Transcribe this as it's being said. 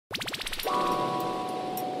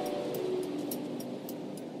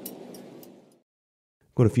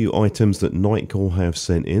Got a few items that Nitecore have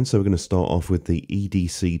sent in, so we're going to start off with the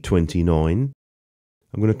EDC29.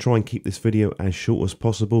 I'm going to try and keep this video as short as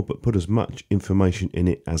possible, but put as much information in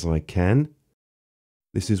it as I can.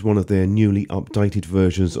 This is one of their newly updated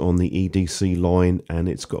versions on the EDC line, and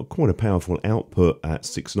it's got quite a powerful output at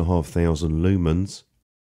 6,500 lumens.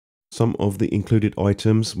 Some of the included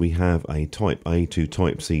items, we have a Type A to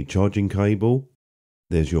Type C charging cable.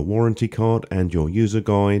 There's your warranty card and your user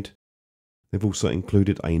guide. They've also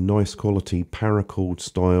included a nice quality paracord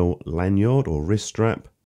style lanyard or wrist strap.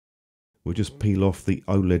 We'll just peel off the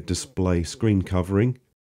OLED display screen covering.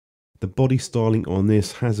 The body styling on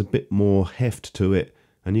this has a bit more heft to it,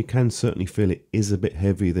 and you can certainly feel it is a bit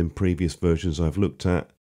heavier than previous versions I've looked at.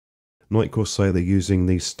 Nitecore say they're using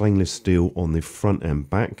the stainless steel on the front and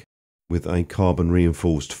back with a carbon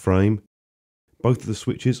reinforced frame. Both of the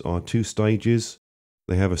switches are 2 stages.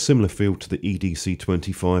 They have a similar feel to the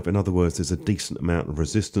EDC25, in other words there's a decent amount of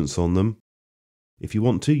resistance on them. If you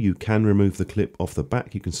want to, you can remove the clip off the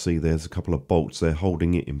back. You can see there's a couple of bolts there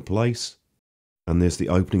holding it in place. And there's the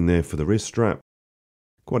opening there for the wrist strap.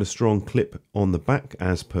 Quite a strong clip on the back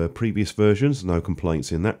as per previous versions, no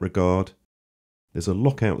complaints in that regard. There's a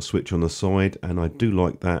lockout switch on the side, and I do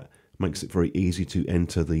like that. Makes it very easy to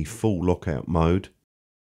enter the full lockout mode.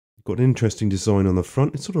 Got an interesting design on the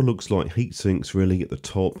front. It sort of looks like heat sinks really at the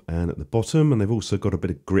top and at the bottom, and they've also got a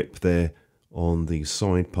bit of grip there on the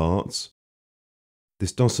side parts.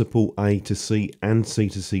 This does support A to C and C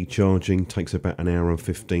to C charging. Takes about an hour and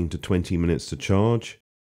 15 to 20 minutes to charge.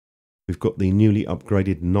 We've got the newly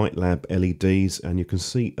upgraded NiteLab LEDs, and you can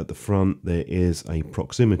see at the front there is a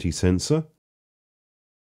proximity sensor.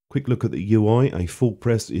 Quick look at the UI. A full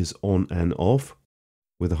press is on and off,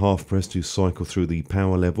 with a half press to cycle through the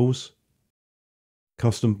power levels.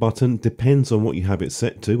 Custom button depends on what you have it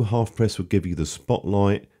set to. A half press will give you the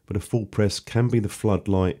spotlight, but a full press can be the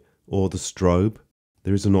floodlight or the strobe.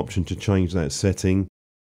 There is an option to change that setting,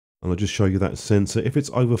 and I'll just show you that sensor. If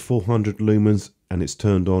it's over 400 lumens and it's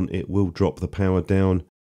turned on, it will drop the power down.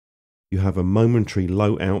 You have a momentary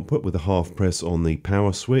low output with a half press on the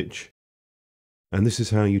power switch. And this is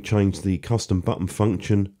how you change the custom button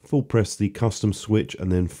function. Full press the custom switch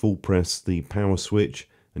and then full press the power switch,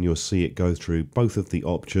 and you'll see it go through both of the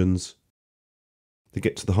options. To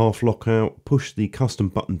get to the half lockout, push the custom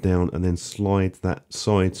button down and then slide that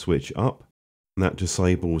side switch up. And that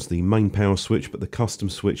disables the main power switch, but the custom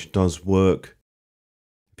switch does work.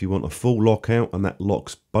 If you want a full lockout and that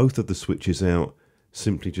locks both of the switches out,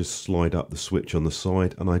 simply just slide up the switch on the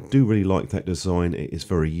side, and I do really like that design. It is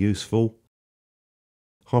very useful.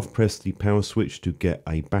 Half press the power switch to get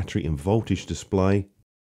a battery and voltage display.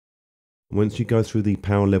 Once you go through the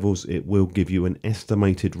power levels, it will give you an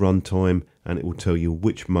estimated runtime, and it will tell you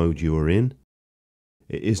which mode you are in.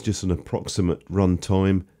 It is just an approximate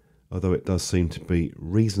runtime, although it does seem to be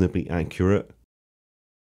reasonably accurate.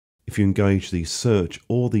 If you engage the search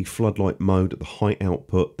or the floodlight mode at the high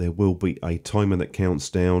output, there will be a timer that counts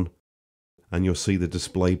down, and you'll see the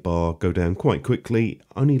display bar go down quite quickly.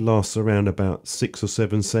 Only lasts around about 6 or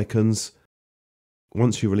 7 seconds.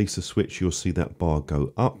 Once you release the switch, you'll see that bar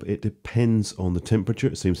go up. It depends on the temperature.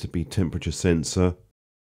 It seems to be temperature sensor.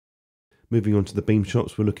 Moving on to the beam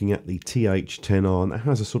shots, we're looking at the TH10R, and that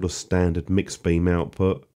has a sort of standard mixed beam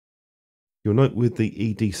output. You'll note with the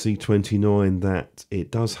EDC29 that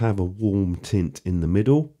it does have a warm tint in the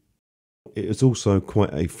middle. It is also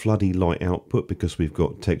quite a floody light output because we've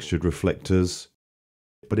got textured reflectors.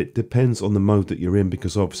 But it depends on the mode that you're in,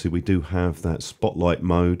 because obviously we do have that spotlight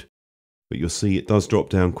mode. But you'll see it does drop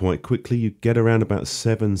down quite quickly. You get around about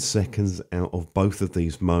 7 seconds out of both of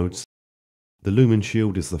these modes. The Lumin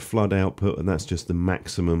Shield is the flood output, and that's just the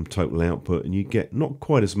maximum total output. And you get not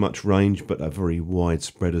quite as much range, but a very wide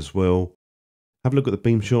spread as well. Have a look at the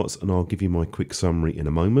beam shots, and I'll give you my quick summary in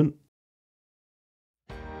a moment.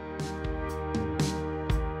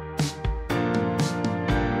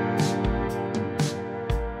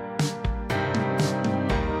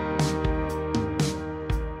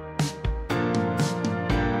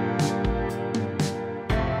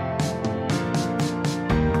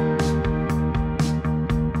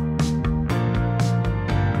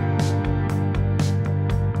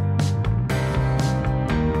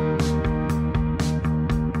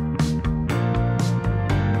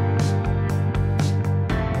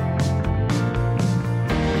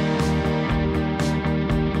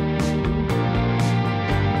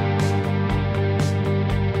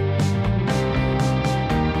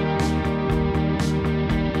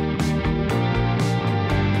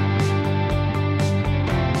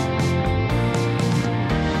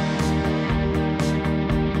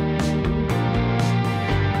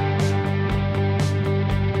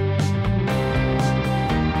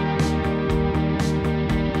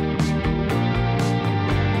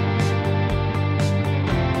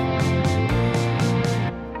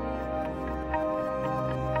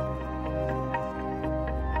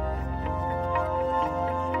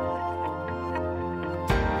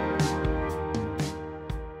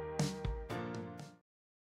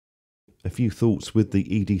 few thoughts with the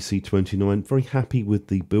EDC29. Very happy with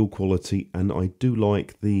the build quality, and I do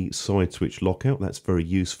like the side switch lockout. That's very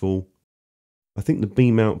useful. I think the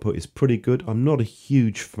beam output is pretty good. I'm not a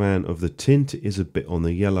huge fan of the tint. It is a bit on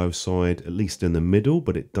the yellow side, at least in the middle,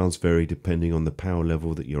 but it does vary depending on the power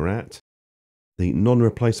level that you're at. The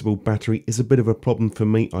non-replaceable battery is a bit of a problem for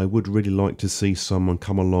me. I would really like to see someone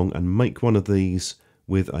come along and make one of these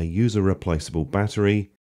with a user replaceable battery.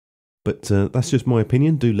 But that's just my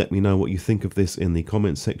opinion. Do let me know what you think of this in the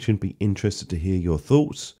comments section. Be interested to hear your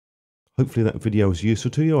thoughts. Hopefully that video was useful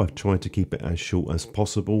to you. I've tried to keep it as short as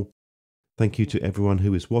possible. Thank you to everyone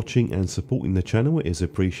who is watching and supporting the channel. It is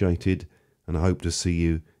appreciated, and I hope to see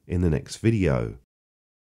you in the next video.